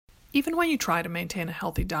Even when you try to maintain a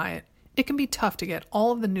healthy diet, it can be tough to get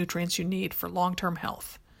all of the nutrients you need for long-term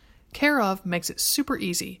health. Care of makes it super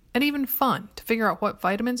easy and even fun to figure out what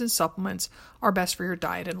vitamins and supplements are best for your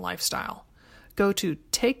diet and lifestyle. Go to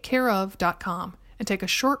takecareof.com and take a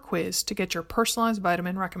short quiz to get your personalized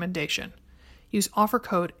vitamin recommendation. Use offer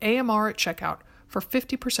code AMR at checkout for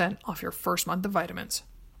 50% off your first month of vitamins.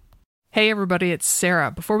 Hey everybody, it's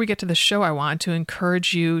Sarah. Before we get to the show, I want to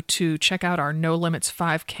encourage you to check out our No Limits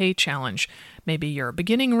 5K challenge. Maybe you're a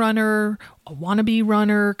beginning runner, a wannabe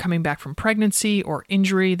runner, coming back from pregnancy or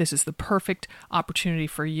injury. This is the perfect opportunity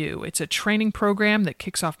for you. It's a training program that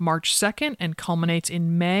kicks off March 2nd and culminates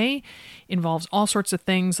in May. Involves all sorts of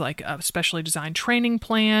things like a specially designed training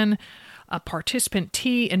plan, a participant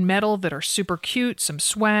tee and medal that are super cute, some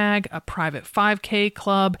swag, a private 5K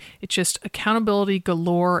club. It's just accountability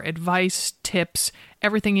galore, advice, tips,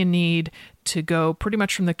 everything you need to go pretty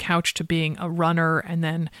much from the couch to being a runner. And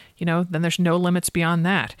then, then there's no limits beyond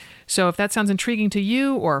that. So if that sounds intriguing to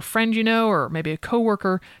you or a friend you know, or maybe a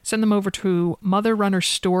coworker, send them over to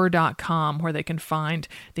motherrunnerstore.com where they can find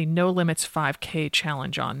the No Limits 5K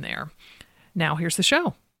challenge on there. Now here's the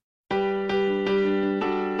show.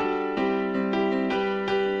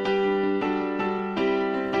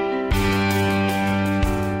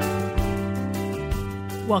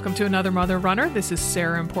 Welcome to another Mother Runner. This is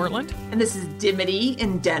Sarah in Portland. And this is Dimity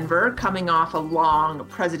in Denver, coming off a long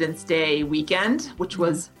President's Day weekend, which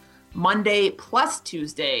was Monday plus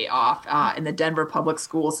Tuesday off in the Denver public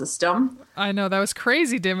school system. I know, that was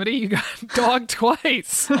crazy, Dimity. You got dogged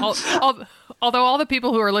twice. Although all the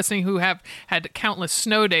people who are listening who have had countless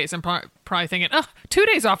snow days and probably thinking, 2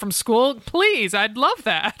 days off from school, please, I'd love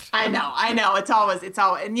that. I know. It's always,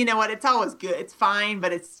 and you know what? It's always good. It's fine,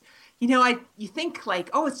 but it's, you think like,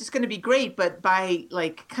 it's just going to be great. But by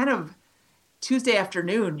like kind of Tuesday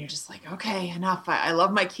afternoon, you're just like, okay, enough. I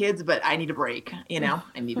love my kids, but I need a break.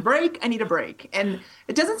 I need a break. And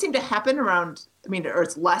it doesn't seem to happen around, or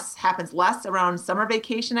happens less around summer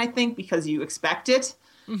vacation, I think, because you expect it.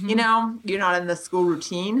 Mm-hmm. You're not in the school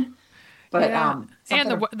routine. But yeah.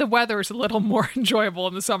 And the weather is a little more enjoyable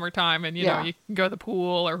in the summertime, and you can go to the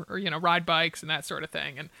pool or ride bikes and that sort of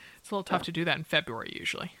thing. And it's a little tough to do that in February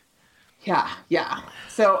usually. Yeah.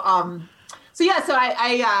 So I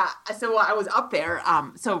was up there.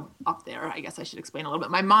 I guess I should explain a little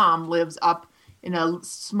bit. My mom lives up in a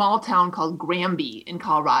small town called Granby in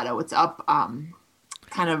Colorado. It's up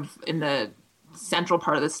kind of in the central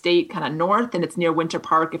part of the state, kind of north, and it's near Winter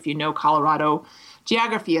Park, if you know Colorado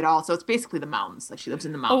geography at all. So it's basically the mountains. Like, she lives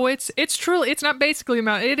in the mountains. Oh, it's truly, it's not basically a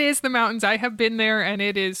mountain. It is the mountains. I have been there, and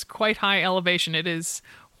it is quite high elevation. It is,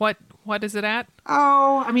 what is it at?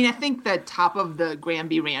 Oh, I think the top of the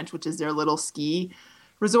Granby Ranch, which is their little ski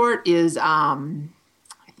resort, is, I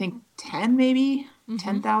think 10 maybe,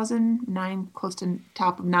 10,000, 9, close to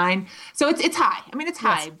top of 9. So it's high. It's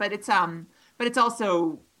high, yes. But it's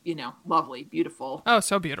also, lovely, beautiful. Oh,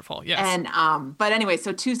 so beautiful. Yes. And, but anyway,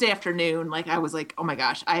 so Tuesday afternoon, I was like, oh my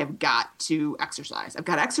gosh, I have got to exercise. I've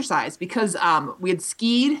got to exercise because, we had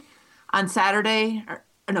skied on Saturday,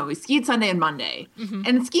 we skied Sunday and Monday. Mm-hmm.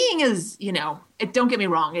 And skiing is, don't get me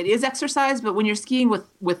wrong, it is exercise, but when you're skiing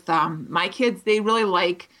with my kids, they really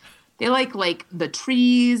like the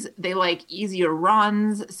trees, they like easier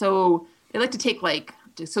runs. So they like to take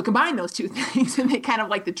combine those two things, and they kind of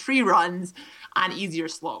like the tree runs on easier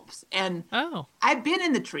slopes. And I've been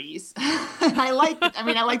in the trees. I like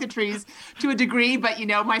the trees to a degree, but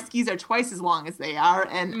my skis are twice as long as they are,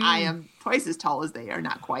 and I am twice as tall as they are,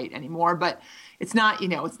 not quite anymore, but it's not,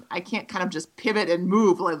 I can't kind of just pivot and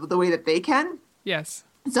move the way that they can. Yes.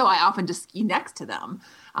 So I often just ski next to them,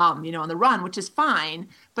 on the run, which is fine,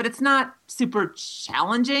 but it's not super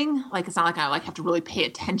challenging. It's not like I have to really pay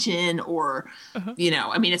attention or,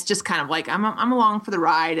 it's just kind of like I'm along for the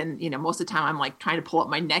ride, and most of the time I'm trying to pull up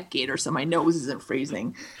my neck gaiter so my nose isn't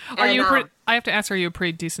freezing. I have to ask, are you a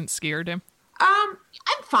pretty decent skier, Dim?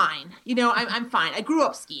 I'm fine. I'm fine. I grew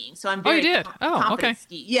up skiing, so I'm very you did? confident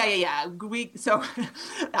skiing. Yeah. So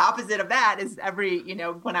the opposite of that is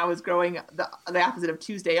when I was growing, the opposite of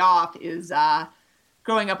Tuesday off is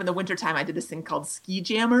growing up in the wintertime, I did this thing called ski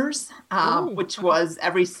jammers, which was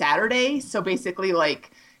every Saturday. So basically,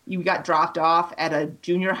 you got dropped off at a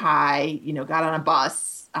junior high, got on a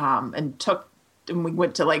bus and we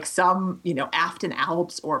went to some, Afton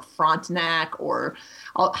Alps or Frontenac or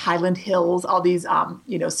Highland Hills, all these,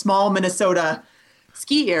 small Minnesota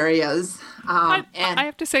ski areas. I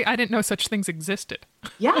have to say, I didn't know such things existed.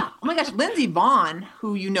 Yeah. Oh my gosh. Lindsey Vonn,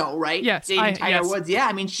 who right? Yes. Tiger Woods.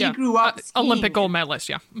 Yeah. She grew up skiing. Olympic gold medalist.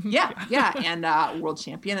 Yeah. Yeah. And world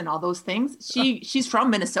champion and all those things. She's from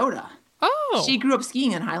Minnesota. Oh. She grew up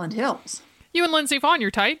skiing in Highland Hills. You and Lindsay Vaughn,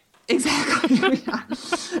 you're tight. Exactly.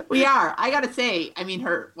 We are. I gotta say, I mean,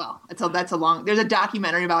 there's a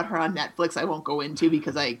documentary about her on Netflix I won't go into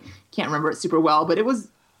because I can't remember it super well, but it was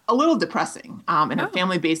a little depressing. And her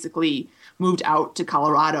family basically moved out to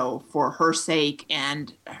Colorado for her sake,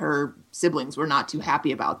 and her siblings were not too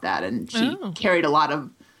happy about that. And she carried a lot of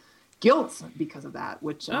guilt because of that,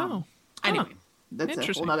 which, anyway. That's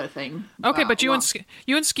a whole other thing. Okay, but you and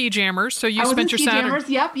ski jammers, so you spent your Saturday. Jammers,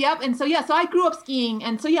 yep. And so so I grew up skiing,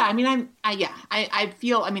 and so I mean I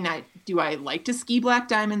feel, I mean, do I like to ski black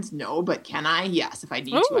diamonds? No, but can I? Yes, if I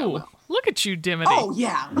need to, I will. Look at you, Dimity. Oh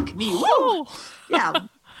yeah, look at me. Woo! Yeah.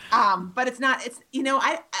 But it's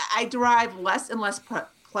I derive less and less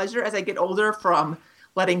pleasure as I get older from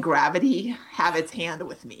letting gravity have its hand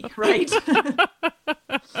with me, right?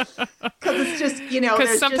 Because it's just,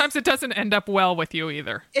 because sometimes it doesn't end up well with you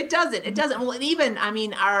either. It doesn't. Well, and even, I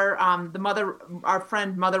mean, our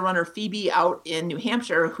friend mother runner Phoebe out in New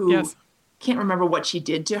Hampshire, who can't remember what she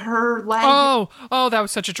did to her leg. Oh, that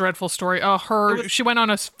was such a dreadful story. She went on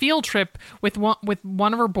a field trip with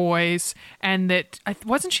one of her boys, and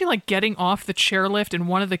wasn't she like getting off the chairlift, and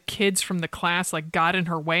one of the kids from the class like got in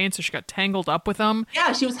her way, and so she got tangled up with them.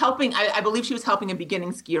 Yeah, she was helping. I believe she was helping a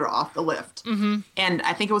beginning skier off the lift, and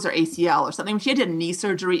I think it was her ACL or something. She had knee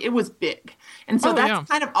surgery. It was big, and so that's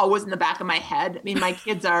kind of always in the back of my head. I mean, my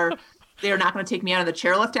kids are. They're not going to take me out of the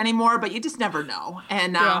chairlift anymore, but you just never know.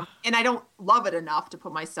 And and I don't love it enough to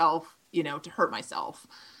put myself, to hurt myself.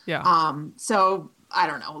 Yeah. So I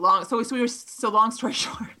don't know. Long story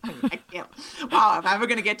short, I can't. Wow, if I'm ever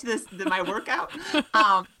going to get to my workout.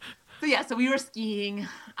 So we were skiing,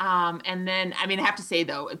 and then, I mean, I have to say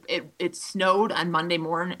though, it snowed on Monday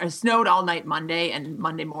morning, or snowed all night Monday, and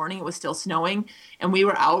Monday morning it was still snowing, and we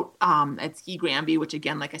were out at Ski Granby, which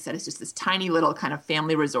again, like I said, is just this tiny little kind of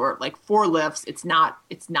family resort, like 4 lifts. It's not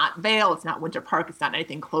Vail, it's not Winter Park, it's not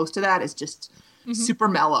anything close to that. It's just super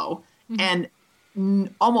mellow, and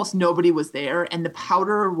almost nobody was there, and the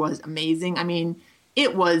powder was amazing. I mean,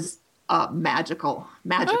 it was a magical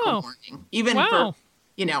morning, even for.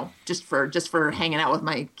 Just for hanging out with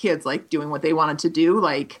my kids, like doing what they wanted to do.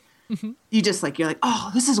 Like you just like, you're like,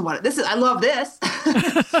 oh, this is. I love this.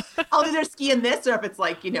 I'll either ski in this, or if it's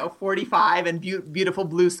like, 45 and beautiful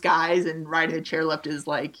blue skies and riding a chairlift is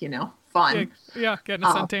like, fun. Yeah. Getting a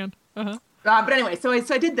suntan. But anyway, so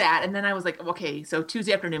I did that, and then I was like, okay, so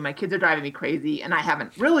Tuesday afternoon, my kids are driving me crazy, and I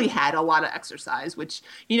haven't really had a lot of exercise, which,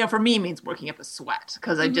 for me means working up a sweat,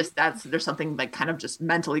 because there's something like kind of just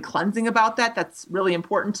mentally cleansing about that. That's really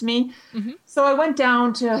important to me. So I went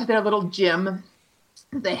down to their little gym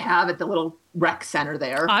they have at the little rec center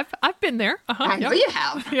there. I've been there. I know you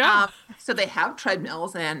have. Yeah. So they have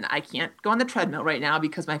treadmills, and I can't go on the treadmill right now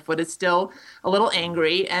because my foot is still a little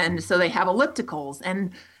angry, and so they have ellipticals,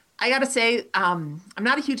 and I got to say, I'm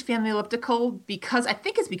not a huge fan of the elliptical because I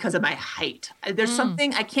think it's because of my height. There's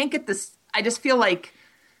something, I can't get this. I just feel like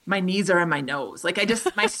my knees are in my nose. Like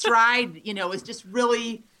my stride, is just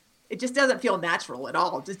really, it just doesn't feel natural at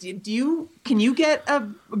all. Can you get a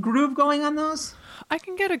groove going on those? I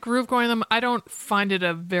can get a groove going on them. I don't find it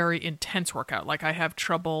a very intense workout. Like I have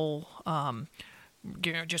trouble,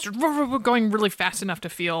 just going really fast enough to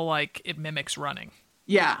feel like it mimics running.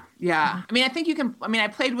 Yeah. I mean, I think you can. I mean, I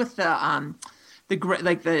played with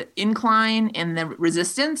the incline and the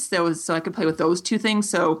resistance. So I could play with those two things.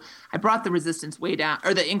 So I brought the resistance way down,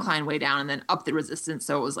 or the incline way down, and then up the resistance.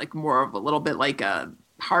 So it was like more of a little bit like a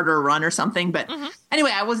harder run or something. But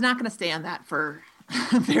anyway, I was not going to stay on that for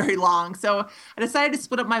very long. So I decided to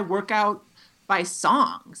split up my workout by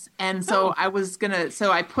songs, and so I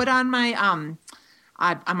put on my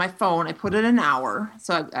on my phone, I put it an hour.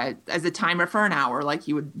 So I as a timer for an hour, like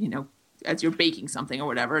you would, as you're baking something or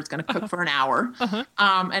whatever, it's going to cook for an hour.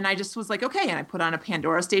 And I just was like, okay. And I put on a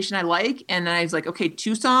Pandora station I like. And then I was like, okay,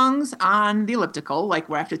 2 songs on the elliptical, like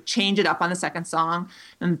where I have to change it up on the second song,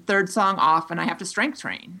 and the third song off, and I have to strength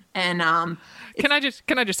train. And can I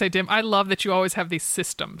just say, Dim, I love that you always have these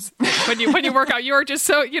systems. When you work out, you're just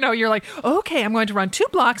so, you're like, okay, I'm going to run 2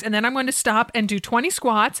 blocks, and then I'm going to stop and do 20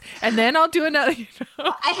 squats, and then I'll do another.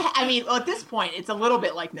 I mean, well, at this point, it's a little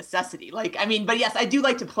bit like necessity. Like, I mean, but yes, I do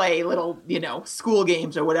like to play little, school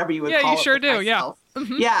games or whatever you would call it. Yeah, you sure do. Myself.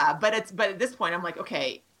 Yeah. Yeah, but at this point, I'm like,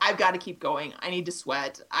 okay, I've got to keep going. I need to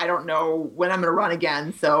sweat. I don't know when I'm going to run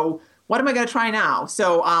again. So what am I going to try now?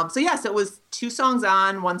 So yes, it was 2 songs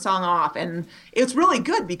on, 1 song off. And it's really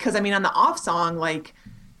good because, I mean, on the off song, like,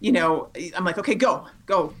 I'm like, okay, go.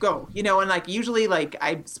 And like, usually like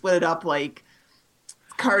I split it up like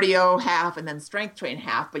cardio half and then strength train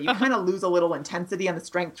half, but you kind of lose a little intensity on the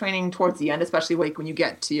strength training towards the end, especially like when you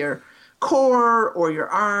get to your core or your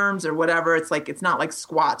arms or whatever. It's not like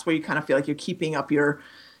squats where you kind of feel like you're keeping up your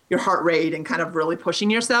heart rate and kind of really pushing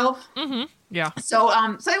yourself. Mm-hmm. Yeah. So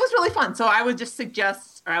it was really fun. So I would just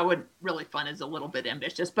suggest, really fun is a little bit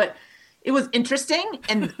ambitious, but it was interesting.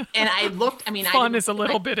 And I looked, fun is a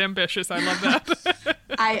little bit ambitious. I love that.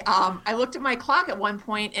 I looked at my clock at one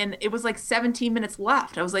point and it was like 17 minutes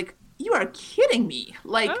left. I was like, you are kidding me.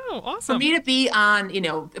 Like, oh, awesome. For me to be on,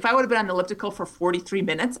 if I would have been on the elliptical for 43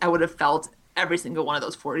 minutes, I would have felt every single one of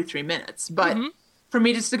those 43 minutes. But for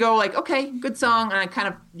me just to go like, okay, good song. And I kind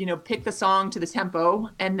of, pick the song to the tempo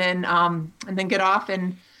and then get off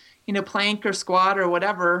and, plank or squat or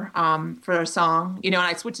whatever for a song, and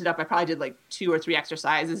I switched it up. I probably did like 2 or 3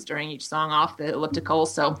 exercises during each song off the elliptical.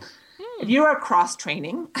 So if you are cross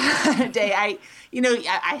training day, I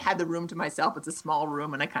had the room to myself. It's a small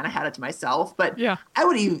room and I kind of had it to myself, but yeah, I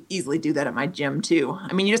would easily do that at my gym too.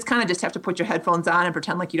 You just kind of have to put your headphones on and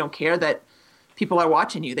pretend like you don't care that people are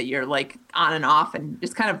watching you, that you're like on and off, and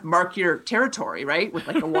just kind of mark your territory, right? With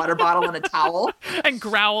like a water bottle and a towel. And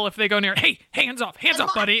growl if they go near, hey, hands off,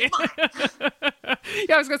 buddy.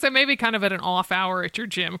 Yeah, I was going to say maybe kind of at an off hour at your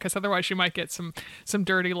gym, because otherwise you might get some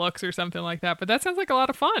dirty looks or something like that. But that sounds like a lot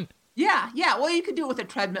of fun. Yeah. Well, you could do it with a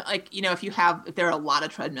treadmill. Like, if there are a lot of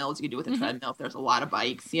treadmills, you could do it with a treadmill. If there's a lot of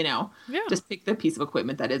bikes, just pick the piece of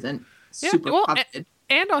equipment that isn't super coveted.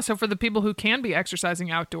 And also for the people who can be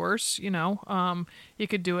exercising outdoors, you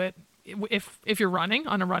could do it if you're running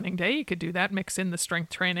on a running day. You could do that, mix in the strength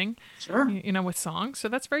training, sure, with songs. So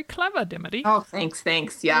that's very clever, Dimity. Oh,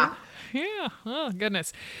 thanks. Yeah. Yeah. Oh,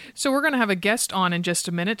 goodness. So we're going to have a guest on in just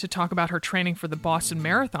a minute to talk about her training for the Boston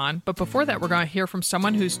Marathon. But before that, we're going to hear from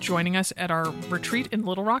someone who's joining us at our retreat in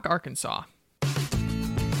Little Rock, Arkansas.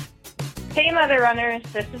 Hey, Mother Runners.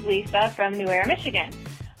 This is Lisa from New Era, Michigan,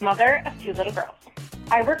 mother of 2 little girls.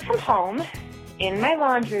 I work from home, in my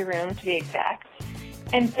laundry room to be exact,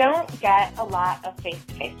 and don't get a lot of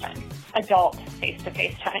face-to-face time, adult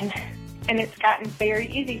face-to-face time. And it's gotten very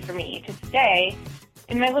easy for me to stay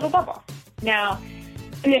in my little bubble. Now,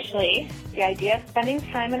 initially, the idea of spending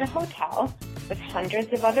time in a hotel with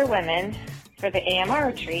hundreds of other women for the AMR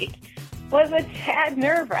retreat was a tad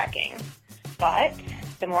nerve-wracking. But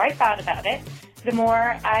the more I thought about it, the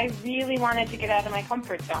more I really wanted to get out of my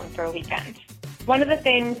comfort zone for a weekend. One of the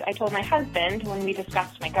things I told my husband when we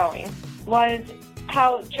discussed my going was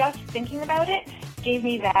how just thinking about it gave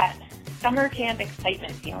me that summer camp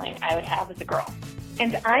excitement feeling I would have as a girl.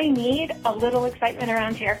 And I need a little excitement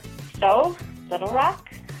around here. So, Little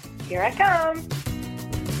Rock, here I come.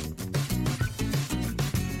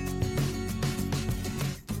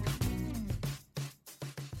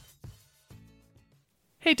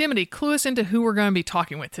 Hey, Dimity, clue us into who we're going to be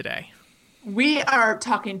talking with today. We are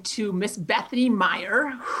talking to Miss Bethany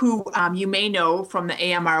Meyer, who you may know from the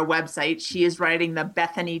AMR website. She is writing the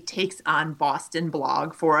Bethany Takes on Boston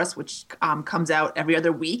blog for us, which comes out every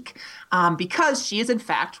other week, because she is, in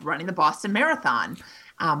fact, running the Boston Marathon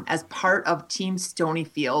as part of Team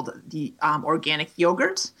Stonyfield, the organic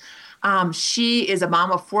yogurt. She is a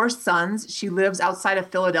mom of 4 sons. She lives outside of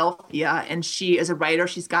Philadelphia, and she is a writer.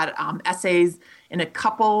 She's got essays in a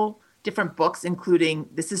couple different books, including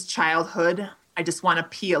This is Childhood, I Just Want to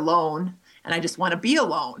Pee Alone, and I Just Want to Be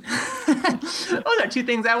Alone. Those are 2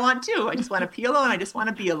 things I want too. I just want to pee alone. I just want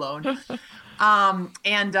to be alone.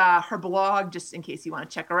 And her blog, just in case you want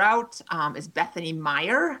to check her out, is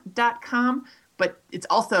BethanyMeyer.com. But it's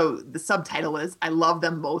also, the subtitle is, I love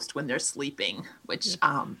them most when they're sleeping, which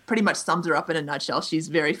pretty much sums her up in a nutshell. She's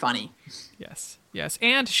very funny. Yes.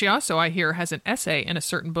 And she also, I hear, has an essay in a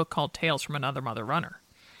certain book called Tales from Another Mother Runner.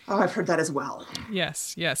 Oh, I've heard that as well.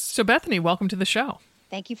 Yes. So Bethany, welcome to the show.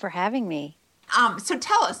 Thank you for having me. So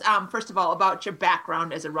tell us, first of all, about your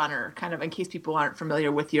background as a runner, kind of in case people aren't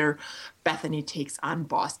familiar with your Bethany Takes on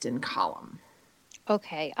Boston column.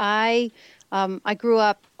 Okay. I grew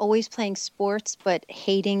up always playing sports, but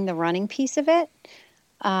hating the running piece of it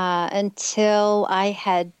until I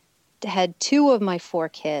had 2 of my 4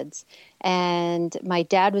 kids. And my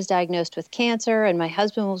dad was diagnosed with cancer, and my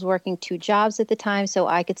husband was working 2 jobs at the time, so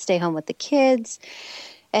I could stay home with the kids.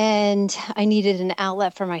 And I needed an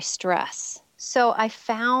outlet for my stress. So I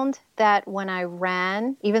found that when I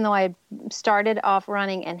ran, even though I had started off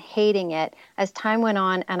running and hating it, as time went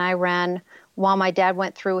on and I ran while my dad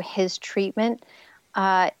went through his treatment,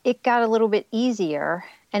 it got a little bit easier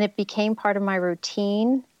and it became part of my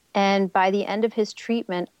routine. And by the end of his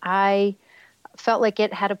treatment, I felt like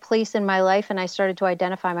it had a place in my life and I started to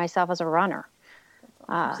identify myself as a runner.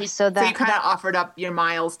 So you kind of offered up your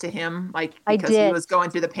miles to him, like because he was going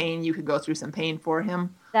through the pain, you could go through some pain for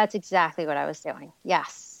him. That's exactly what I was doing.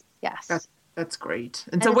 Yes. That's great.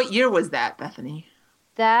 And so what year was that, Bethany?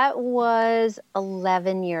 That was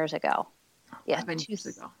 11 years ago. Yeah. 11 years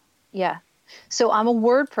ago. Yeah. So I'm a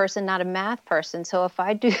word person, not a math person. So if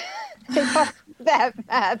I do if I do that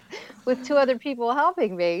math with two other people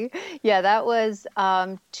helping me, yeah, that was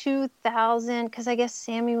 2000. Because I guess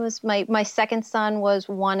Sammy was my second son was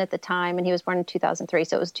 1 at the time, and he was born in 2003.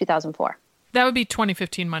 So it was 2004. That would be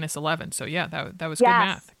 2015 minus 11. So yeah, that was Yes. good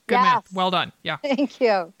math. Good math. Well done. Yeah. Thank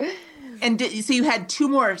you. And so you had 2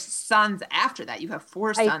 more sons after that. You have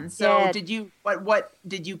 4 sons. So did you what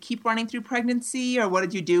did you keep running through pregnancy, or what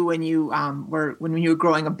did you do when you when you were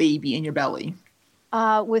growing a baby in your belly?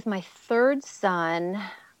 With my third son,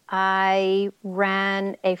 I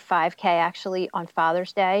ran a 5K actually on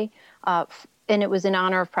Father's Day, and it was in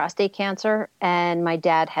honor of prostate cancer. And my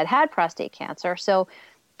dad had prostate cancer, so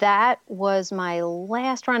that was my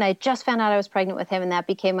last run. I just found out I was pregnant with him, and that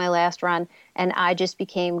became my last run. And I just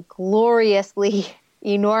became gloriously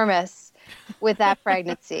enormous with that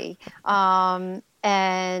pregnancy. And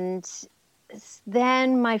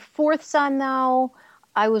then my fourth son, though,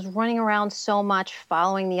 I was running around so much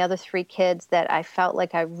following the other 3 kids that I felt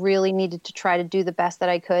like I really needed to try to do the best that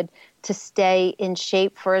I could to stay in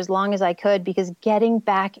shape for as long as I could, because getting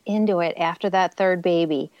back into it after that third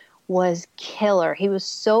baby was killer. He was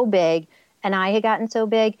so big, and I had gotten so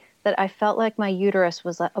big that I felt like my uterus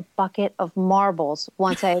was like a bucket of marbles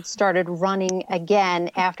once I had started running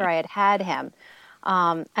again after I had him.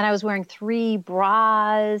 And I was wearing 3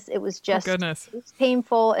 bras. It was just Oh, goodness. It was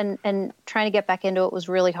painful, and trying to get back into it was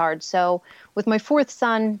really hard. So with my fourth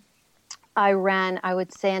son, I ran, I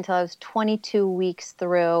would say, until I was 22 weeks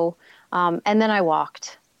through, and then I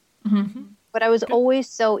walked. Mm-hmm. But I was always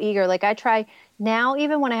so eager. Like I try now,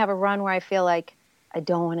 even when I have a run where I feel like I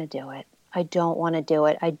don't want to do it. I don't want to do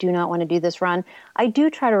it. I do not want to do this run. I do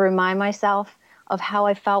try to remind myself of how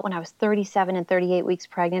I felt when I was 37 and 38 weeks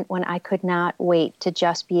pregnant, when I could not wait to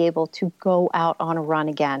just be able to go out on a run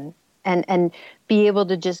again and be able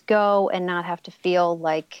to just go and not have to feel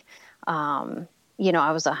like, I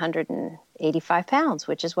was 185 pounds,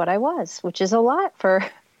 which is what I was, which is a lot for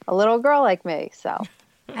a little girl like me. So.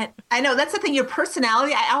 I know that's the thing. Your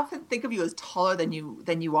personality, I often think of you as taller than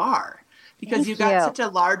you are, because you've got such a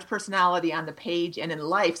large personality on the page and in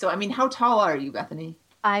life. So, I mean, how tall are you, Bethany?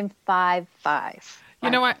 I'm 5'5".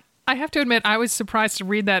 You know what? I have to admit, I was surprised to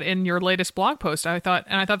read that in your latest blog post. I thought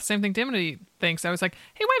the same thing Dimity thinks. I was like,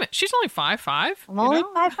 hey, wait a minute, she's only 5'5". I'm only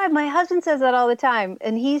 5'5". My husband says that all the time,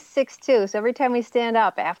 and he's 6'2". So every time we stand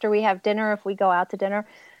up after we have dinner, if we go out to dinner,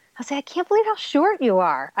 I'll say, I can't believe how short you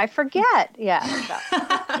are. I forget. Yeah. So,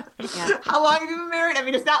 yeah. How long have you been married? I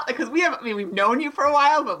mean, it's not like, because we've known you for a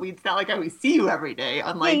while, but it's not like we see you every day,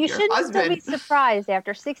 unlike your husband. You shouldn't be surprised.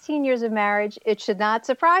 After 16 years of marriage, it should not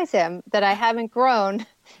surprise him that I haven't grown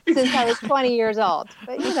since I was 20 years old.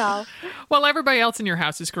 But, Well, everybody else in your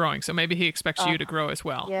house is growing, so maybe he expects you to grow as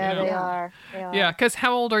well. Yeah, they are. Yeah, because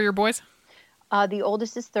how old are your boys? The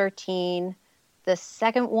oldest is 13. The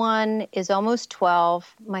second one is almost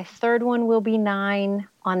 12. My third one will be 9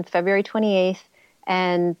 on February 28th.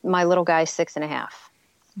 And my little guy's 6.5.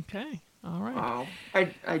 Okay. All right. Wow.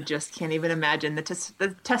 I just can't even imagine the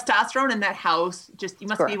testosterone in that house. Just, you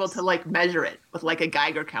must be able to like measure it with like a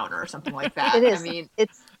Geiger counter or something like that. It is. I mean,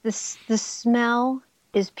 it's the smell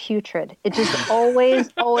is putrid. It just always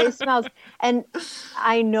smells. And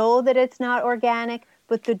I know that it's not organic,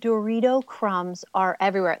 but the Dorito crumbs are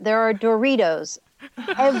everywhere. There are Doritos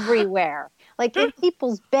everywhere. Like in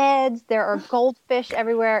people's beds, there are goldfish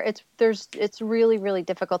everywhere. It's really, really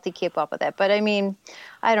difficult to keep up with it. But I mean,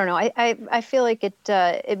 I don't know. I feel like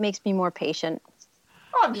it makes me more patient.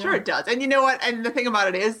 Oh, I'm sure it does. And you know what? And the thing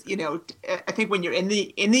about it is, I think when you're in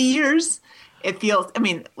the years, it feels, I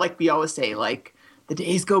mean, like we always say, like the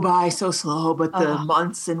days go by so slow, but the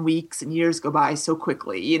months and weeks and years go by so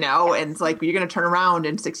quickly, Yes. And it's like you're going to turn around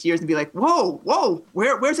in 6 years and be like, whoa,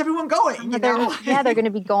 where's everyone going? They're going to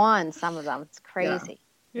be gone, some of them. It's crazy.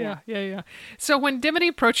 Yeah. So when Dimity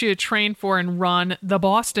approached you to train for and run the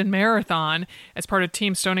Boston Marathon as part of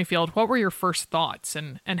Team Stonyfield, what were your first thoughts?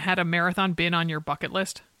 And had a marathon been on your bucket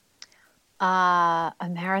list? A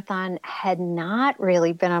marathon had not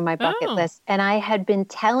really been on my bucket list. And I had been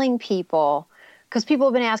telling people, because people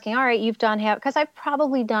have been asking, all right, you've done half, because I've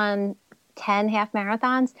probably done 10 half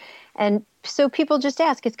marathons. And so people just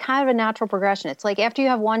ask, it's kind of a natural progression. It's like after you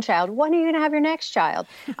have one child, when are you going to have your next child?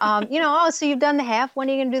 So you've done the half, when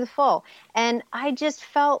are you going to do the full? And I just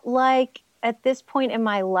felt like at this point in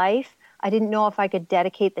my life, I didn't know if I could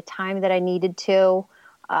dedicate the time that I needed to.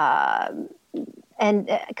 And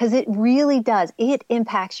because it really does, it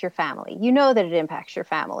impacts your family. You know that it impacts your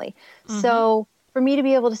family. Mm-hmm. So for me to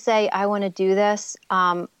be able to say, I want to do this,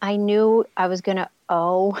 I knew I was going to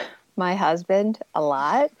owe my husband a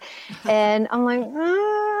lot. And I'm like, do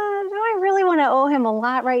I really want to owe him a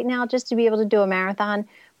lot right now just to be able to do a marathon?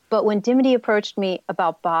 But when Dimity approached me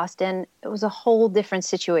about Boston, it was a whole different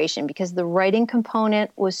situation because the writing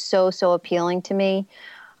component was so appealing to me.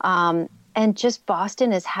 And just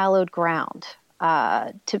Boston is hallowed ground.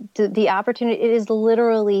 To the opportunity, it is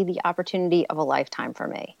literally the opportunity of a lifetime for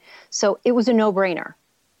me. So it was a no-brainer.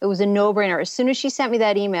 It was a no-brainer. As soon as she sent me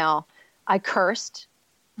that email, I cursed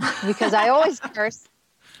because I always curse.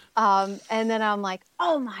 And then I'm like,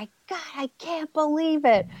 oh my God, I can't believe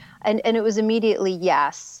it. And it was immediately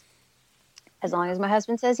yes. As long as my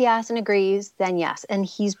husband says yes and agrees, then yes. And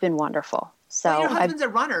he's been wonderful. So well, your husband's a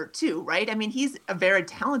runner too, right? I mean, he's a very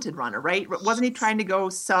talented runner, right? Wasn't he trying to go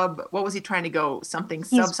what was he trying to go something in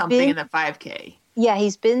the 5K? Yeah,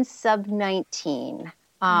 he's been sub 19.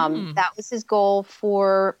 That was his goal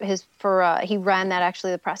he ran that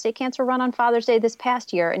actually the prostate cancer run on Father's Day this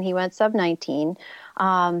past year, and he went sub 19.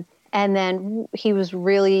 And then he was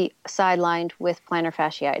really sidelined with plantar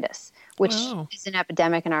fasciitis, which is an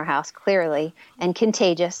epidemic in our house, clearly, and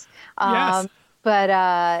contagious. Yes.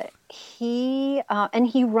 But he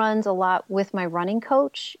runs a lot with my running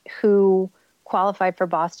coach, who qualified for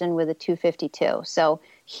Boston with a 2:52. So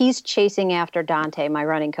he's chasing after Dante, my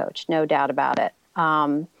running coach, no doubt about it.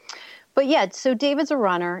 But yeah, so David's a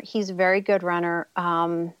runner. He's a very good runner.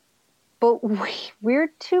 But we're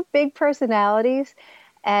two big personalities.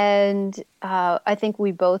 And I think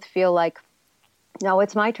we both feel like, no,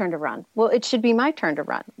 it's my turn to run. Well, it should be my turn to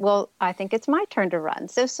run. Well, I think it's my turn to run.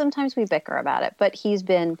 So sometimes we bicker about it. But he's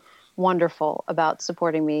been wonderful about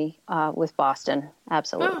supporting me with Boston.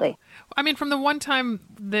 Absolutely. Oh. I mean, from the one time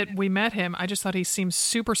that we met him, I just thought he seemed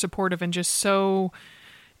super supportive and just so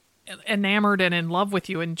enamored and in love with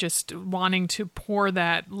you and just wanting to pour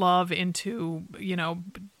that love into,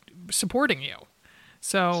 supporting you.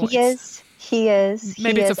 So He is.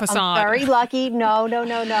 Maybe it's a facade. I'm very lucky. No.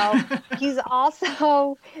 He's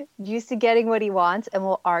also used to getting what he wants and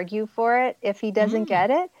will argue for it if he doesn't get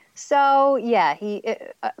it. So yeah,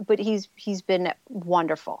 but he's been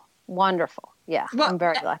wonderful. Yeah, well, I'm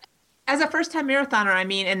very lucky. As a first-time marathoner, I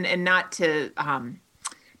mean, and not to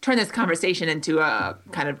turn this conversation into a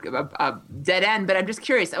kind of a dead end, but I'm just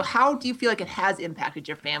curious, how do you feel like it has impacted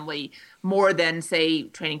your family more than, say,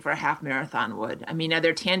 training for a half marathon would? I mean, are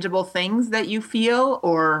there tangible things that you feel,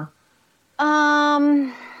 or?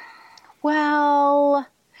 Well,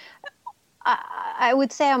 I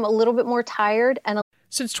would say I'm a little bit more tired.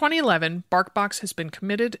 Since 2011, BarkBox has been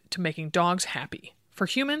committed to making dogs happy. For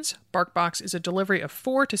humans, BarkBox is a delivery of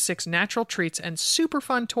 4 to 6 natural treats and super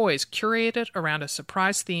fun toys curated around a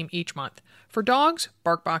surprise theme each month. For dogs,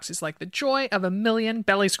 BarkBox is like the joy of a million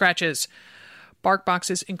belly scratches.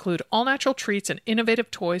 BarkBoxes include all-natural treats and innovative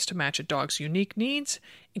toys to match a dog's unique needs,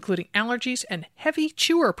 including allergies and heavy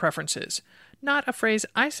chewer preferences. Not a phrase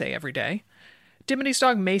I say every day. Dimity's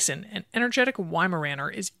dog Mason, an energetic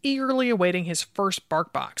Weimaraner, is eagerly awaiting his first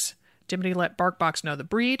BarkBox. Dimity let BarkBox know the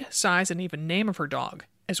breed, size, and even name of her dog,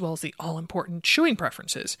 as well as the all-important chewing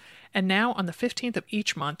preferences. And now, on the 15th of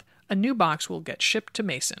each month, a new box will get shipped to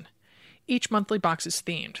Mason. Each monthly box is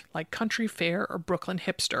themed, like Country Fair or Brooklyn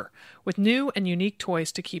Hipster, with new and unique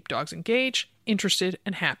toys to keep dogs engaged, interested,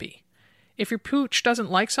 and happy. If your pooch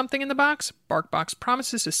doesn't like something in the box, BarkBox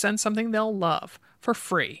promises to send something they'll love, for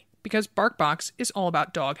free, because BarkBox is all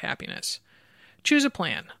about dog happiness. Choose a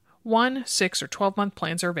plan. 1, 6, or 12-month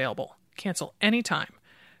plans are available. Cancel anytime.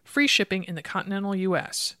 Free shipping in the continental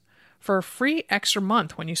U.S. For a free extra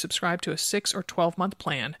month when you subscribe to a 6 or 12-month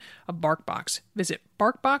plan of BarkBox, visit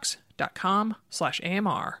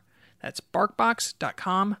barkbox.com/AMR. That's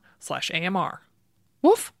barkbox.com/AMR.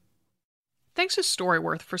 Woof! Thanks to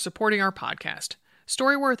Storyworth for supporting our podcast.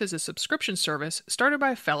 Storyworth is a subscription service started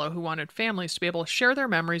by a fellow who wanted families to be able to share their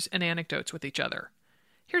memories and anecdotes with each other.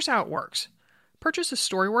 Here's how it works. Purchase a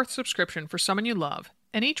Storyworth subscription for someone you love,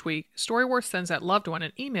 and each week, Storyworth sends that loved one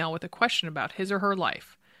an email with a question about his or her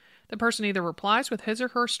life. The person either replies with his or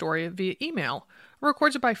her story via email or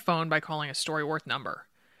records it by phone by calling a Storyworth number.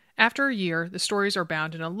 After a year, the stories are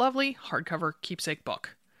bound in a lovely hardcover keepsake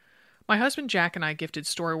book. My husband Jack and I gifted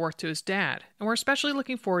Storyworth to his dad, and we're especially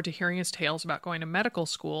looking forward to hearing his tales about going to medical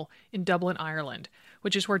school in Dublin, Ireland,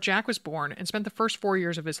 which is where Jack was born and spent the first 4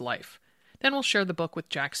 years of his life. Then we'll share the book with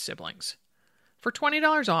Jack's siblings. For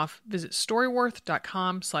 $20 off, visit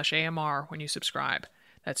storyworth.com/AMR when you subscribe.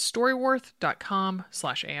 That's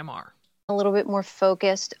storyworth.com/AMR. A little bit more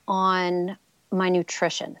focused on my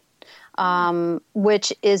nutrition,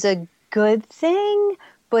 which is a good thing,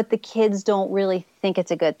 but the kids don't really think it's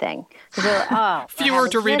a good thing. So they're like, oh, fewer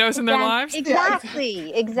Doritos in their lives.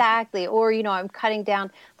 Exactly. Or, I'm cutting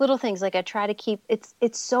down little things. Like I try to keep, it's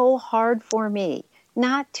so hard for me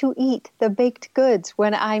not to eat the baked goods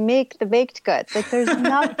when I make the baked goods. Like there's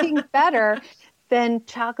nothing better than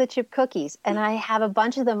chocolate chip cookies. And I have a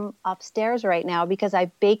bunch of them upstairs right now because I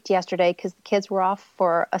baked yesterday because the kids were off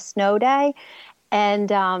for a snow day.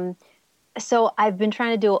 And so I've been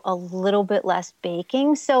trying to do a little bit less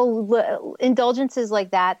baking. So indulgences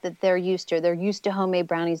like that they're used to. They're used to homemade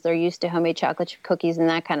brownies. They're used to homemade chocolate chip cookies and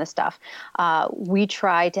that kind of stuff. We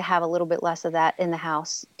try to have a little bit less of that in the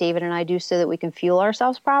house. David and I do so that we can fuel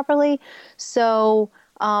ourselves properly. So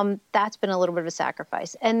that's been a little bit of a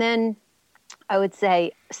sacrifice. And then I would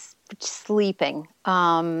say sleeping.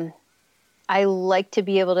 I like to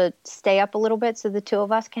be able to stay up a little bit so the two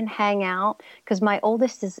of us can hang out because my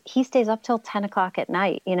oldest he stays up till 10 o'clock at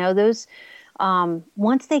night. Those,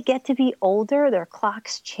 once they get to be older, their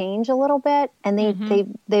clocks change a little bit and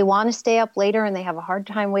they want to stay up later and they have a hard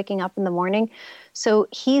time waking up in the morning. So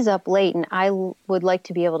he's up late and I would like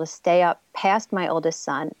to be able to stay up past my oldest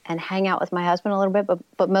son and hang out with my husband a little bit.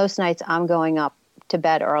 But most nights I'm going up to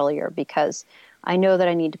bed earlier because I know that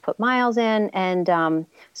I need to put miles in, and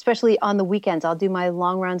especially on the weekends. I'll do my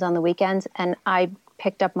long runs on the weekends, and I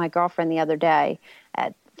picked up my girlfriend the other day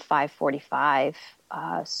at 5:45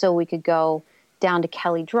 so we could go down to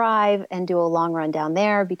Kelly Drive and do a long run down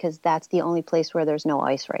there because that's the only place where there's no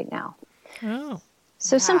ice right now. Oh.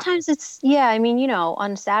 So sometimes it's,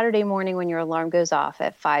 on Saturday morning when your alarm goes off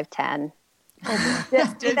at 5:10. Oh, boy.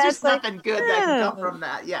 There's just nothing good that can come from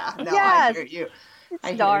that. Yeah, no, yes. I hear you.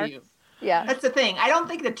 It's dark. Hear you. Yeah. That's the thing. I don't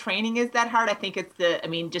think the training is that hard. I think it's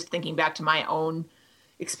just thinking back to my own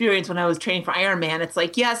experience when I was training for Ironman, it's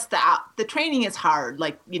like, yes, the training is hard.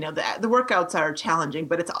 Like, the workouts are challenging,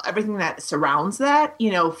 but it's everything that surrounds that,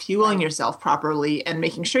 fueling yourself properly and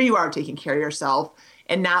making sure you are taking care of yourself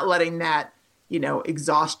and not letting that,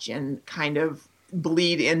 exhaustion kind of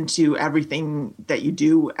bleed into everything that you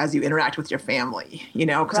do as you interact with your family,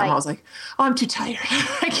 because I'm always like, oh, I'm too tired.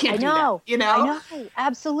 I can't do that, I know,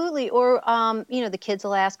 absolutely. Or, the kids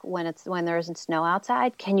will ask when there isn't snow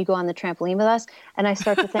outside, can you go on the trampoline with us? And I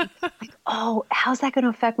start to think, oh, how's that going to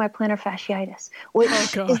affect my plantar fasciitis?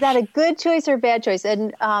 Is that a good choice or a bad choice?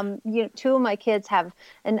 And, two of my kids have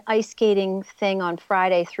an ice skating thing on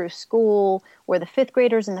Friday through school where the fifth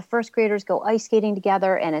graders and the first graders go ice skating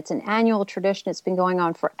together. And it's an annual tradition. It's been going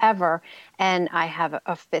on forever. And I have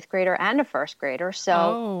a fifth grader and a first grader.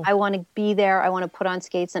 So I want to be there. I want to put on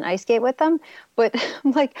skates and ice skate with them. But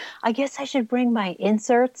I'm like, I guess I should bring my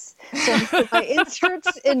inserts. So I put my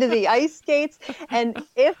inserts into the ice skates. And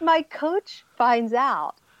if my coach finds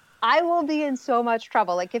out, I will be in so much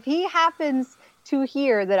trouble. Like if he happens to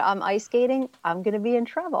hear that I'm ice skating, I'm going to be in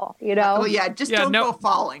trouble, Well, don't go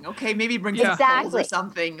falling, okay? Maybe bring some poles or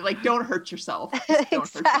something. Like, don't hurt yourself.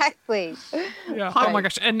 Exactly. Yeah. Oh my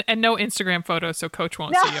gosh. And no Instagram photos, so coach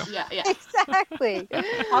won't see you. Yeah. Exactly.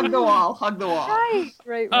 Hug the wall.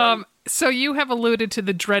 Right. So you have alluded to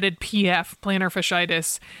the dreaded PF, plantar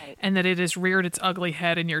fasciitis, and that it has reared its ugly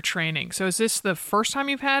head in your training. So is this the first time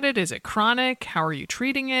you've had it? Is it chronic? How are you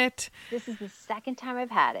treating it? This is the second time I've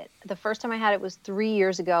had it. The first time I had it was 3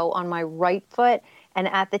 years ago on my right foot. And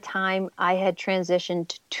at the time, I had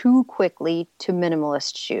transitioned too quickly to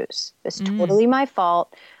minimalist shoes. It's totally my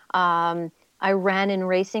fault. I ran in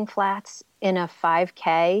racing flats in a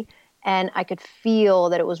 5K, and I could feel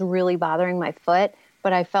that it was really bothering my foot.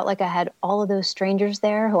 But I felt like I had all of those strangers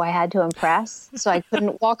there who I had to impress, so I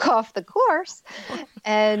couldn't walk off the course.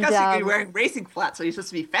 And you're wearing racing flats, so you're supposed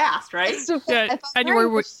to be fast, right? So and you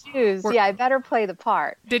were shoes. I better play the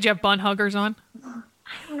part. Did you have bun huggers on? I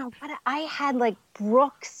don't know, but I had like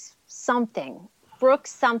Brooks something.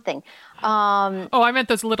 I meant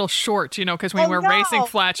those little shorts, because when you wear racing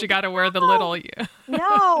flats, you got to wear the little.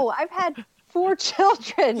 No, I've had 4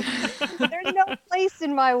 children. There's no place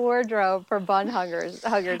in my wardrobe for bun huggers.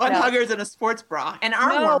 Huggers and a sports bra and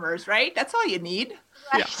arm warmers, right? That's all you need.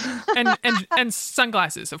 Right. Yeah, and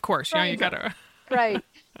sunglasses, of course. You gotta. Right.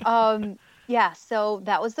 So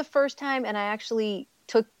that was the first time, and I actually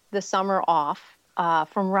took the summer off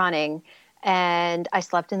from running, and I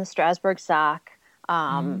slept in the Strasbourg sock.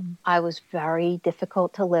 I was very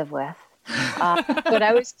difficult to live with, but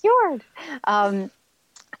I was cured.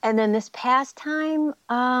 And then this past time,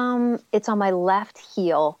 it's on my left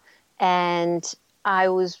heel. And I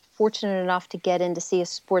was fortunate enough to get in to see a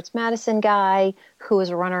sports medicine guy who is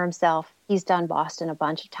a runner himself. He's done Boston a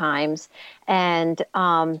bunch of times. And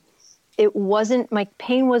my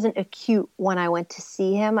pain wasn't acute when I went to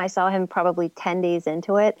see him. I saw him probably 10 days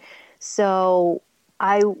into it. So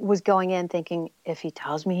I was going in thinking, if he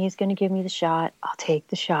tells me he's going to give me the shot, I'll take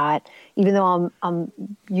the shot, even though I'm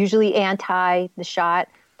usually anti the shot.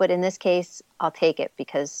 But in this case, I'll take it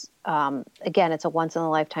because, again, it's a once in a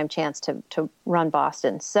lifetime chance to run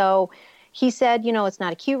Boston. So he said, it's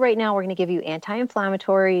not acute right now. We're going to give you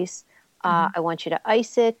anti-inflammatories. I want you to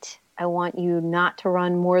ice it. I want you not to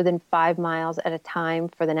run more than 5 miles at a time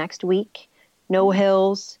for the next week. No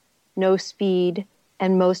hills, no speed.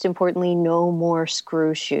 And most importantly, no more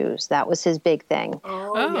screw shoes. That was his big thing.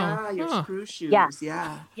 Oh yeah, your screw shoes. Yes.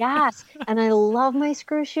 Yeah. Yes. And I love my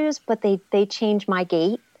screw shoes, but they change my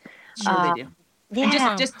gait. Sure they do. Yeah.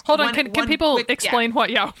 And just Hold on. Can people explain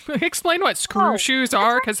explain what screw shoes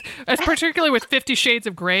are? Because particularly with 50 Shades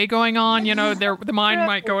of Grey going on, the mind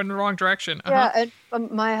might go in the wrong direction. Yeah,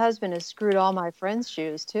 and my husband has screwed all my friends'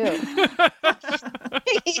 shoes too.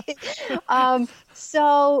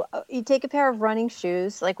 So you take a pair of running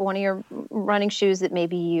shoes, like one of your running shoes that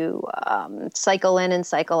maybe you cycle in and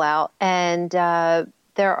cycle out, and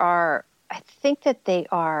there are,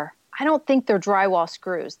 I don't think they're drywall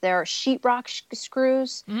screws. They're sheetrock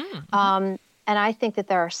screws. Mm-hmm. And I think that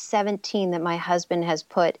there are 17 that my husband has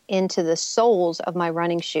put into the soles of my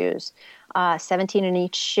running shoes, 17 in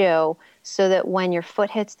each shoe, so that when your foot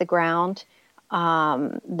hits the ground,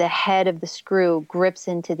 the head of the screw grips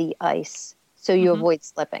into the ice, so you avoid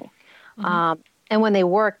slipping. Mm-hmm. And when they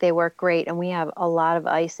work great. And we have a lot of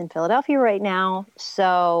ice in Philadelphia right now,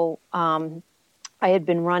 so I had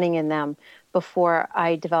been running in them before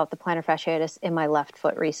I developed the plantar fasciitis in my left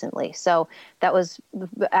foot recently. So that was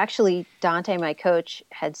actually Dante, my coach,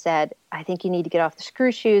 had said, I think you need to get off the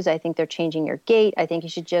screw shoes. I think they're changing your gait. I think you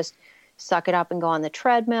should just suck it up and go on the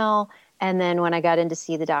treadmill. And then when I got in to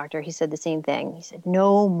see the doctor, he said the same thing. He said,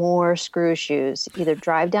 no more screw shoes. Either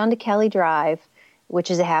drive down to Kelly Drive,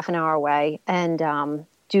 which is a half an hour away, and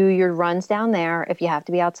do your runs down there if you have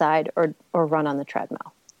to be outside, or run on the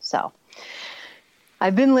treadmill. So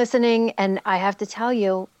I've been listening, and I have to tell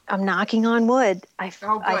you, I'm knocking on wood.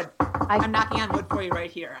 Good. I'm knocking on wood for you right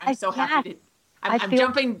here. I'm so happy to.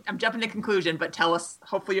 I'm jumping to conclusion, but tell us.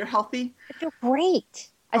 Hopefully, you're healthy. I feel great.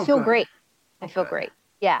 I feel great. I feel great.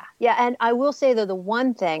 Yeah, yeah. And I will say though, the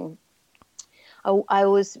one thing, I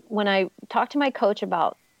was when I talked to my coach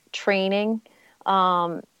about training.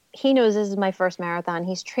 He knows this is my first marathon.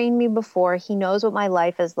 He's trained me before. He knows what my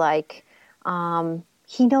life is like.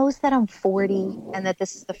 He knows that I'm 40 and that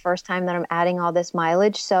this is the first time that I'm adding all this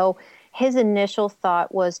mileage. So his initial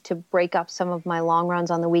thought was to break up some of my long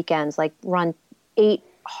runs on the weekends, like run 8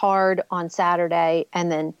 hard on Saturday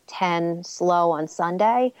and then 10 slow on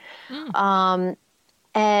Sunday.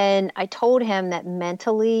 And I told him that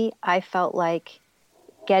mentally I felt like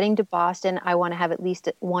getting to Boston, I want to have at least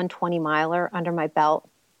a 120 miler under my belt.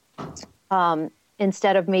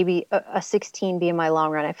 Instead of maybe a 16 being my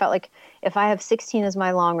long run. I felt like if I have 16 as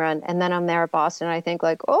my long run and then I'm there at Boston, I think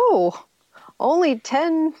like, oh, only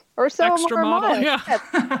 10 or so extra more model. miles.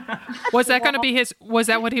 Yeah. Was that going to be was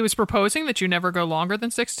that what he was proposing, that you never go longer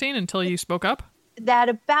than 16 until you spoke up? That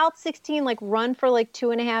about 16, like run for like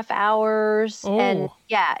 2.5 hours. Oh. And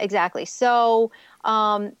yeah, exactly. So,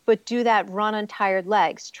 but do that run on tired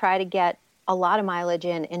legs, try to get a lot of mileage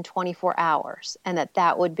in 24 hours, and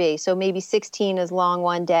that would be, so maybe 16 is long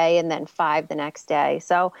one day and then 5 the next day.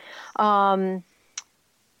 So now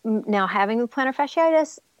having the plantar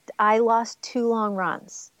fasciitis, I lost 2 long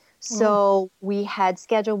runs. So we had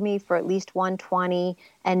scheduled me for at least 120,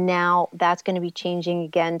 and now that's going to be changing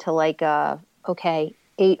again to like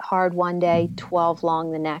 8 hard one day, 12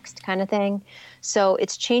 long the next kind of thing. So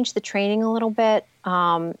it's changed the training a little bit.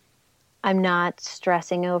 I'm not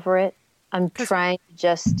stressing over it. I'm trying to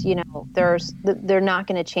just, they're not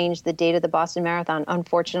going to change the date of the Boston Marathon,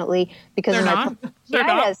 unfortunately, because they're of not. They're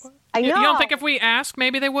not. I know. You don't think if we ask,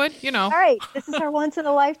 maybe they would? All right, this is her once in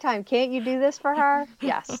a lifetime. Can't you do this for her?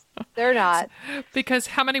 Yes, they're not. Because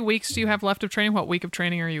how many weeks do you have left of training? What week of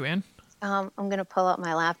training are you in? I'm going to pull up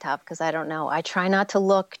my laptop because I don't know. I try not to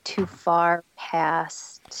look too far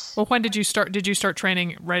past. Well, when did you start? Did you start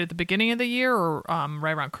training right at the beginning of the year, or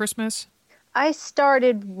right around Christmas? I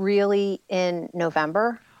started really in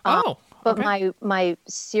November. But my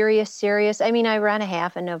serious, I mean, I ran a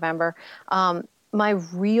half in November. My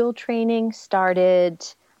real training started,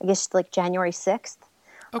 I guess, like January 6th.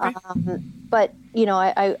 Okay. But,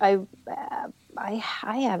 I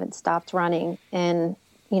haven't stopped running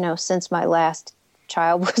since my last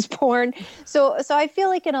child was born. So I feel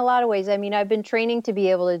like in a lot of ways, I mean, I've been training to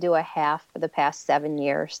be able to do a half for the past 7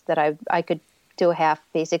 years, that I could do a half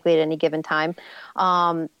basically at any given time.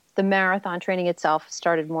 The marathon training itself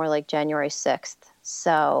started more like January 6th.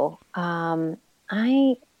 So I'm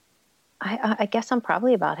I guess I'm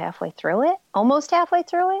probably about halfway through it, almost halfway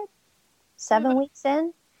through it, 7 weeks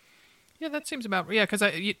in. Yeah, that seems about, yeah, because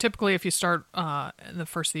typically if you start in the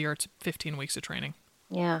first of the year, it's 15 weeks of training.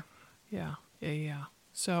 Yeah. Yeah.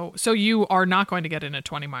 So you are not going to get in a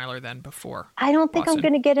 20 miler then before I don't think Boston. I'm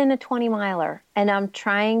going to get in a 20 miler, and I'm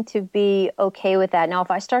trying to be okay with that. Now,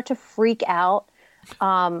 if I start to freak out,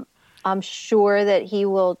 I'm sure that he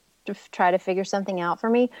will try to figure something out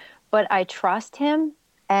for me, but I trust him,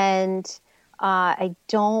 and I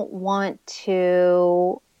don't want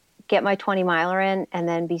to get my 20 miler in and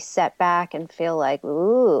then be set back and feel like,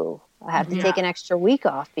 ooh, I have to take an extra week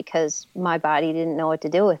off because my body didn't know what to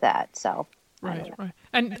do with that. So, right.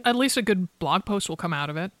 And at least a good blog post will come out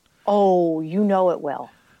of it. Oh, you know it will.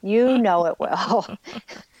 You know it will.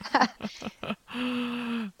 So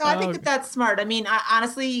I think that's smart. I mean,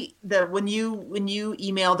 honestly, when you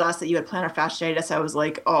emailed us that you had plantar fasciitis, I was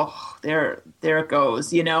like, oh, there it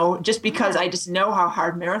goes, just because I just know how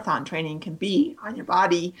hard marathon training can be on your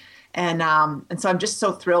body. And so I'm just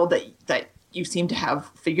so thrilled that you seem to have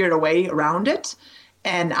figured a way around it.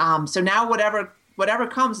 And so now whatever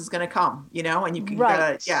comes is going to come, and you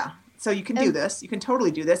can, so you can do this. You can totally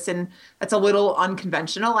do this. And that's a little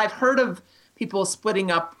unconventional. I've heard of people splitting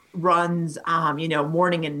up runs,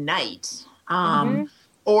 morning and night,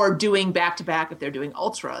 or doing back to back if they're doing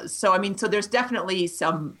ultras. So, so there's definitely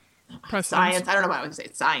some science. I don't know why I would say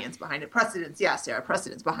science behind it. Precedence. Yes, there are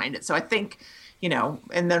precedents behind it. So I think,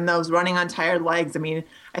 and then those running on tired legs.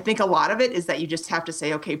 I think a lot of it is that you just have to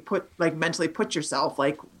say, okay, mentally put yourself,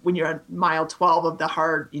 like when you're on mile 12 of the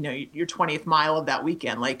hard, your 20th mile of that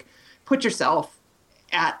weekend, like put yourself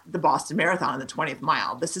at the Boston Marathon, the 20th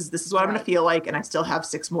mile. This is what I'm going to feel like. And I still have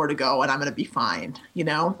 6 more to go and I'm going to be fine,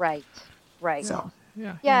 Right. So.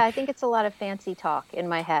 Yeah, I think it's a lot of fancy talk in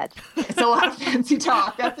my head. It's a lot of fancy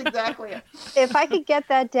talk. That's exactly it. If I could get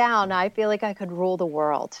that down, I feel like I could rule the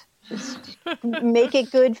world. Just make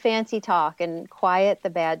it good fancy talk and quiet the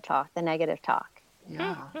bad talk, the negative talk.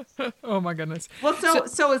 Yeah. Oh my goodness. Well,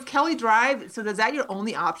 so is Kelly Drive, so is that your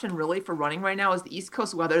only option really for running right now? Is the East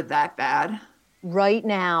Coast weather that bad? Right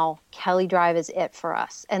now, Kelly Drive is it for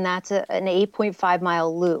us. And that's an 8.5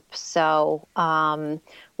 mile loop. So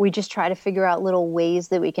we just try to figure out little ways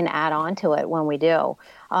that we can add on to it when we do.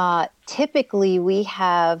 Typically, we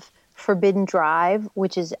have Forbidden Drive,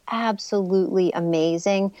 which is absolutely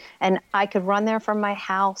amazing. And I could run there from my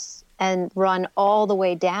house and run all the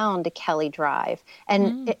way down to Kelly Drive.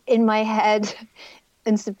 And in my head,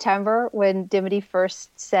 in September, when Dimity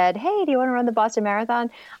first said, hey, do you want to run the Boston Marathon?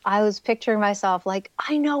 I was picturing myself like,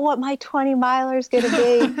 I know what my 20 miler is going to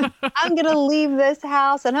be. I'm going to leave this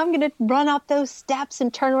house and I'm going to run up those steps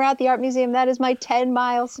and turn around the art museum. That is my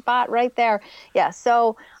 10-mile spot right there. Yeah.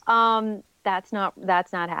 So that's not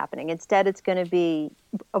happening. Instead, it's going to be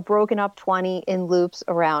a broken up 20 in loops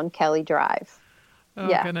around Kelly Drive. Oh,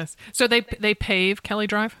 goodness. So they pave Kelly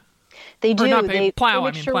Drive? They do. They plow.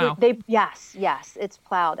 Plow. Yes, it's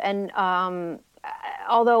plowed. And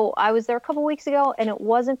although I was there a couple weeks ago and it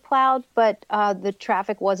wasn't plowed, but the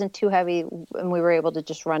traffic wasn't too heavy, and we were able to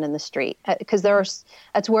just run in the street because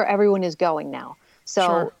that's where everyone is going now.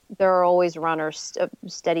 So there are always runners, a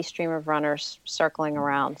steady stream of runners circling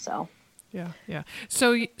around. So. Yeah.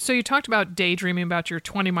 So you talked about daydreaming about your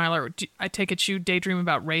 20 miler. I take it you daydream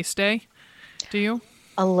about race day. Do you?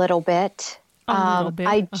 A little bit. I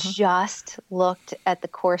Uh-huh. just looked at the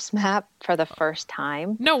course map for the first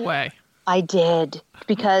time. No way. I did,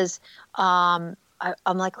 because I'm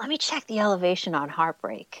like, let me check the elevation on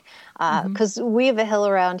Heartbreak. Because we have a hill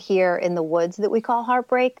around here in the woods that we call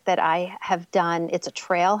Heartbreak that I have done. It's a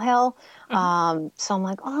trail hill. So I'm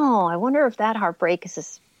like, oh, I wonder if that Heartbreak is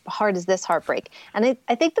as hard as this Heartbreak. And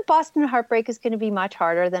I think the Boston Heartbreak is going to be much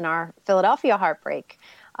harder than our Philadelphia Heartbreak.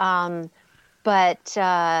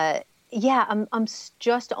 Yeah, I'm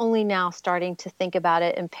just only now starting to think about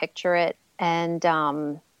it and picture it, and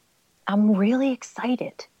I'm really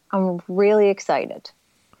excited. Good. I'm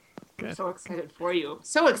so excited for you.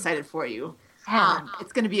 So excited for you.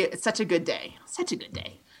 It's going to be such a good day. Such a good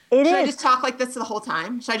day. Should I just talk like this the whole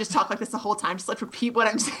time? Just like repeat what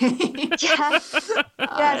I'm saying? Yes.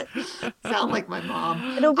 Sound like my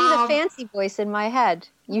mom. It'll be the fancy voice in my head.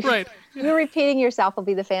 Right. You repeating yourself will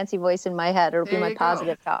be the fancy voice in my head. It'll be my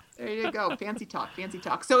positive talk. There you go. Fancy talk.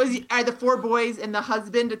 So are the 4 boys and the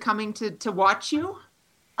husband coming to watch you?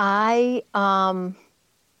 Like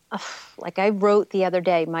I wrote the other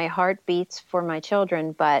day, my heart beats for my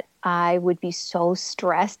children, but I would be so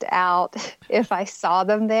stressed out if I saw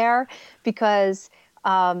them there because,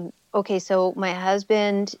 so my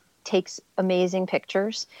husband takes amazing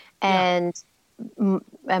pictures and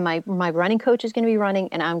and my running coach is going to be running,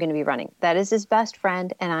 and I'm going to be running. That is his best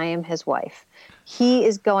friend, and I am his wife. He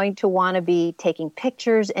is going to want to be taking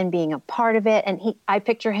pictures and being a part of it. And I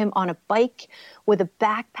picture him on a bike with a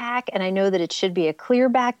backpack, and I know that it should be a clear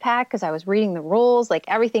backpack because I was reading the rules. Like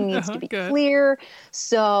everything needs to be clear.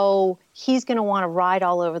 So he's going to want to ride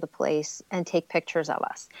all over the place and take pictures of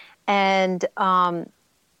us. And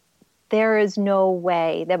there is no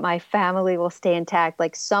way that my family will stay intact.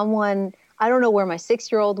 Like I don't know where my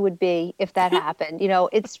 6-year-old would be if that happened.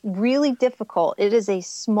 It's really difficult. It is a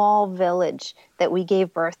small village that we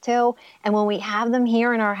gave birth to. And when we have them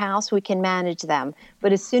here in our house, we can manage them.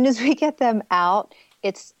 But as soon as we get them out,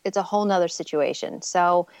 it's a whole nother situation.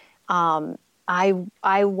 So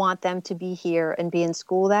I want them to be here and be in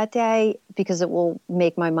school that day because it will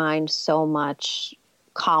make my mind so much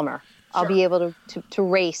calmer. Sure. I'll be able to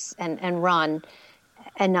race and run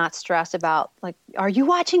and not stress about, like, are you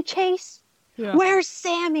watching Chase? Yeah. Where's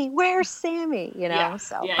Sammy?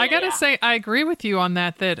 So I gotta say, I agree with you on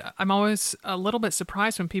that I'm always a little bit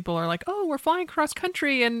surprised when people are like, oh, we're flying cross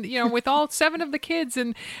country and, with all 7 of the kids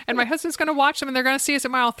and my husband's going to watch them and they're going to see us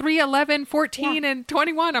at mile 3, 11, 14, and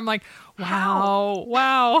 21. I'm like,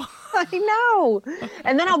 wow. I know.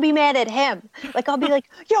 And then I'll be mad at him. Like, I'll be like,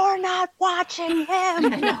 you're not watching him.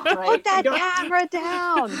 Know, right? Put that camera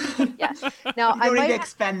down. Yes. No, I don't need to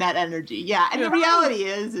expend that energy. Yeah. And the reality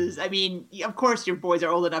is, I mean, of course your boys are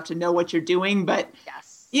old enough to know what you're doing, but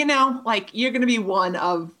like you're going to be one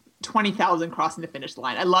of 20,000 crossing the finish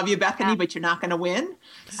line. I love you, Bethany, but you're not going to win.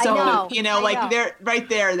 So, I know. They're right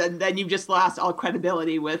there. Then you've just lost all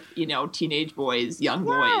credibility with, teenage boys, young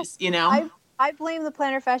boys, I blame the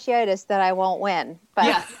plantar fasciitis that I won't win. But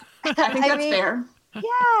yes, I think that's fair.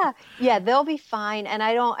 Yeah, they'll be fine. And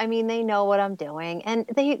they know what I'm doing, and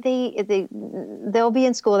they'll be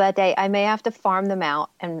in school that day. I may have to farm them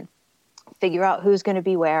out and figure out who's going to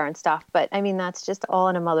be where and stuff. But that's just all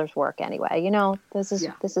in a mother's work anyway. This is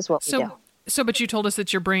what we do. So, but you told us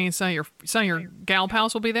that you're bringing some of your gal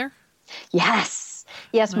pals will be there? Yes,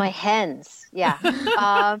 nice. My hens. Yeah.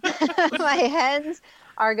 My hens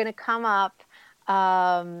are going to come up.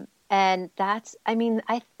 And that's,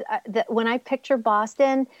 when I picture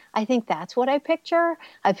Boston, I think that's what I picture.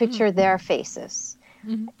 I picture their faces.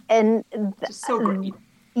 Mm-hmm. And just so great.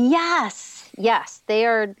 Yes. They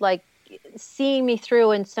are like seeing me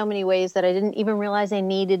through in so many ways that I didn't even realize I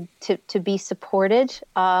needed to be supported.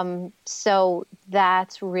 So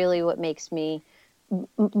that's really what makes me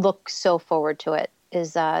look so forward to it,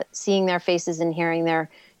 is seeing their faces and hearing their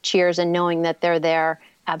cheers and knowing that they're there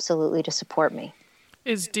absolutely to support me.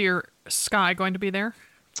 Is dear Sky going to be there,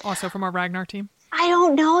 also from our Ragnar team? I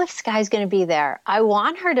don't know if Sky's going to be there. I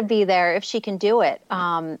want her to be there if she can do it.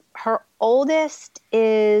 Her oldest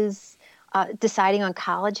is deciding on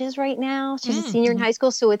colleges right now. She's a senior in high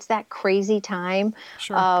school, so it's that crazy time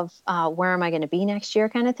of where am I going to be next year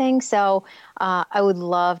kind of thing. So I would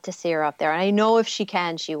love to see her up there. And I know if she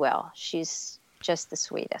can, she will. She's just the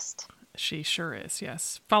sweetest. She sure is,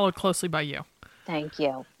 yes. Followed closely by you. Thank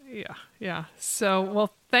you. Yeah. So,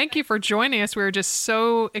 well, thank you for joining us. We were just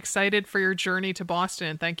so excited for your journey to Boston,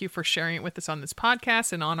 and thank you for sharing it with us on this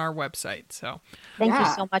podcast and on our website. So, thank you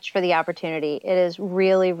so much for the opportunity. It is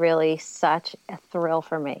really, really such a thrill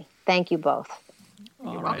for me. Thank you both.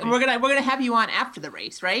 You're welcome. We're gonna have you on after the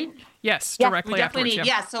race, right? Yes, directly we definitely afterwards.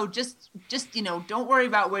 Yeah. So just don't worry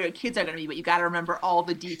about where your kids are gonna be, but you got to remember all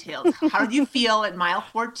the details. How did you feel at mile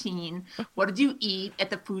 14? What did you eat at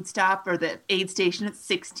the food stop or the aid station at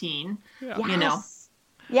 16? Yeah.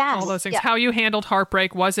 Yes. All those things. How you handled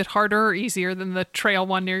heartbreak. Was it harder or easier than the trail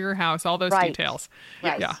one near your house? All those details.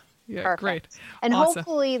 Right. Yeah, perfect. Great. And awesome.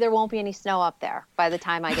 Hopefully there won't be any snow up there by the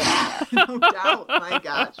time I get out there. No doubt. My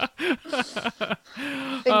gosh.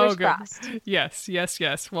 Fingers crossed.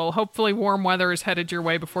 Yes. Well, hopefully warm weather is headed your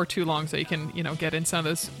way before too long so you can, get in some of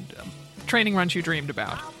those training runs you dreamed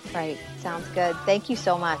about. Right. Sounds good. Thank you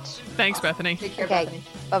so much. Thanks, Bethany. Take care, Bethany.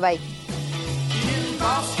 Bye-bye. In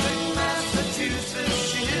Boston,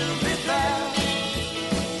 Massachusetts, she'll be there.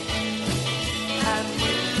 And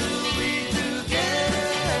we'll be together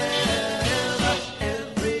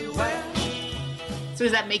everywhere. So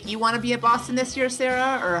does that make you want to be at Boston this year,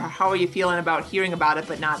 Sarah? Or how are you feeling about hearing about it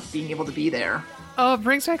but not being able to be there? Oh, it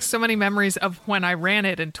brings back so many memories of when I ran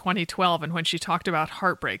it in 2012 and when she talked about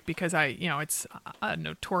heartbreak, because it's a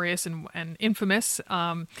notorious and infamous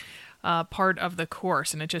part of the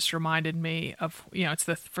course. And it just reminded me of,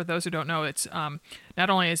 for those who don't know, it's not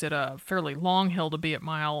only is it a fairly long hill to be at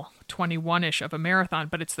mile 21-ish of a marathon,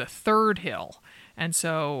 but it's the third hill. And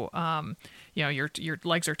so, your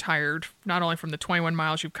legs are tired, not only from the 21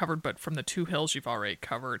 miles you've covered, but from the 2 hills you've already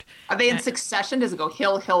covered. Are they in succession? Does it go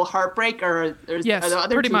hill, heartbreak, or Yes, are there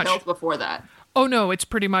other pretty 2 much. hills before that? Oh, no, it's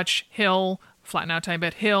pretty much hill, flatten out tiny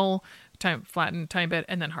bit, hill, flatten tiny bit,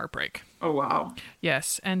 and then heartbreak. Oh, wow.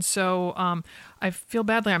 Yes, and so I feel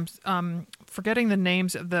badly. I'm forgetting the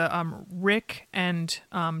names of the Rick and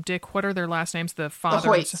Dick. What are their last names? The fathers.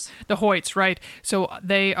 Hoyts. The Hoyts, right? So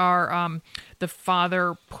they are. The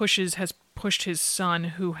father has pushed his son,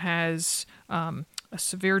 who has a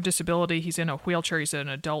severe disability. He's in a wheelchair. He's an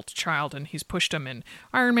adult child, and he's pushed him in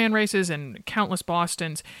Ironman races and countless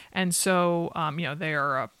Bostons. And so, they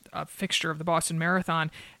are a fixture of the Boston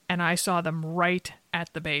Marathon. And I saw them right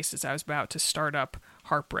at the base as I was about to start up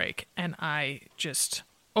Heartbreak, and I just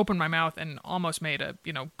opened my mouth and almost made a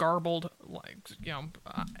garbled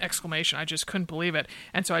exclamation. I just couldn't believe it,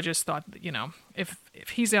 and so I just thought,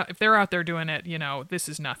 if they're out there doing it, this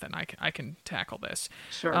is nothing. I can tackle this.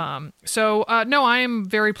 Sure. No, I am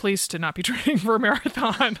very pleased to not be training for a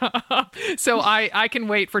marathon. So I can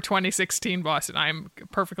wait for 2016 Boston. I'm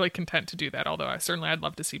perfectly content to do that. Although I'd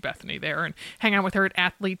love to see Bethany there and hang out with her at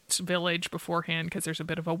Athletes Village beforehand, because there's a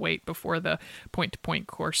bit of a wait before the point-to-point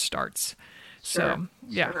course starts. So,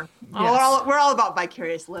 yeah. Sure. Yes. We're all about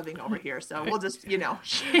vicarious living over here. So we'll just, she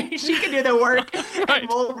can do the work Right. and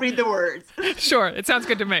we'll read the words. Sure. It sounds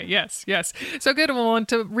good to me. Yes. So good. Well,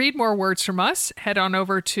 to read more words from us, head on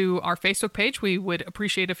over to our Facebook page. We would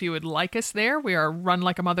appreciate if you would like us there. We are Run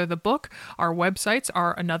Like a Mother, the book. Our websites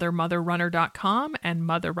are anothermotherrunner.com and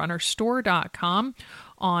motherrunnerstore.com.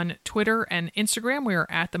 On Twitter and Instagram, we are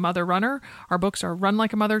at The Mother Runner. Our books are Run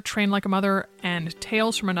Like a Mother, Train Like a Mother, and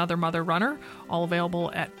Tales from Another Mother Runner, all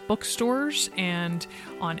available at bookstores and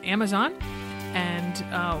on Amazon. And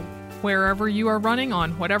wherever you are running,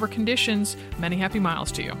 on whatever conditions, many happy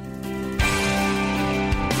miles to you.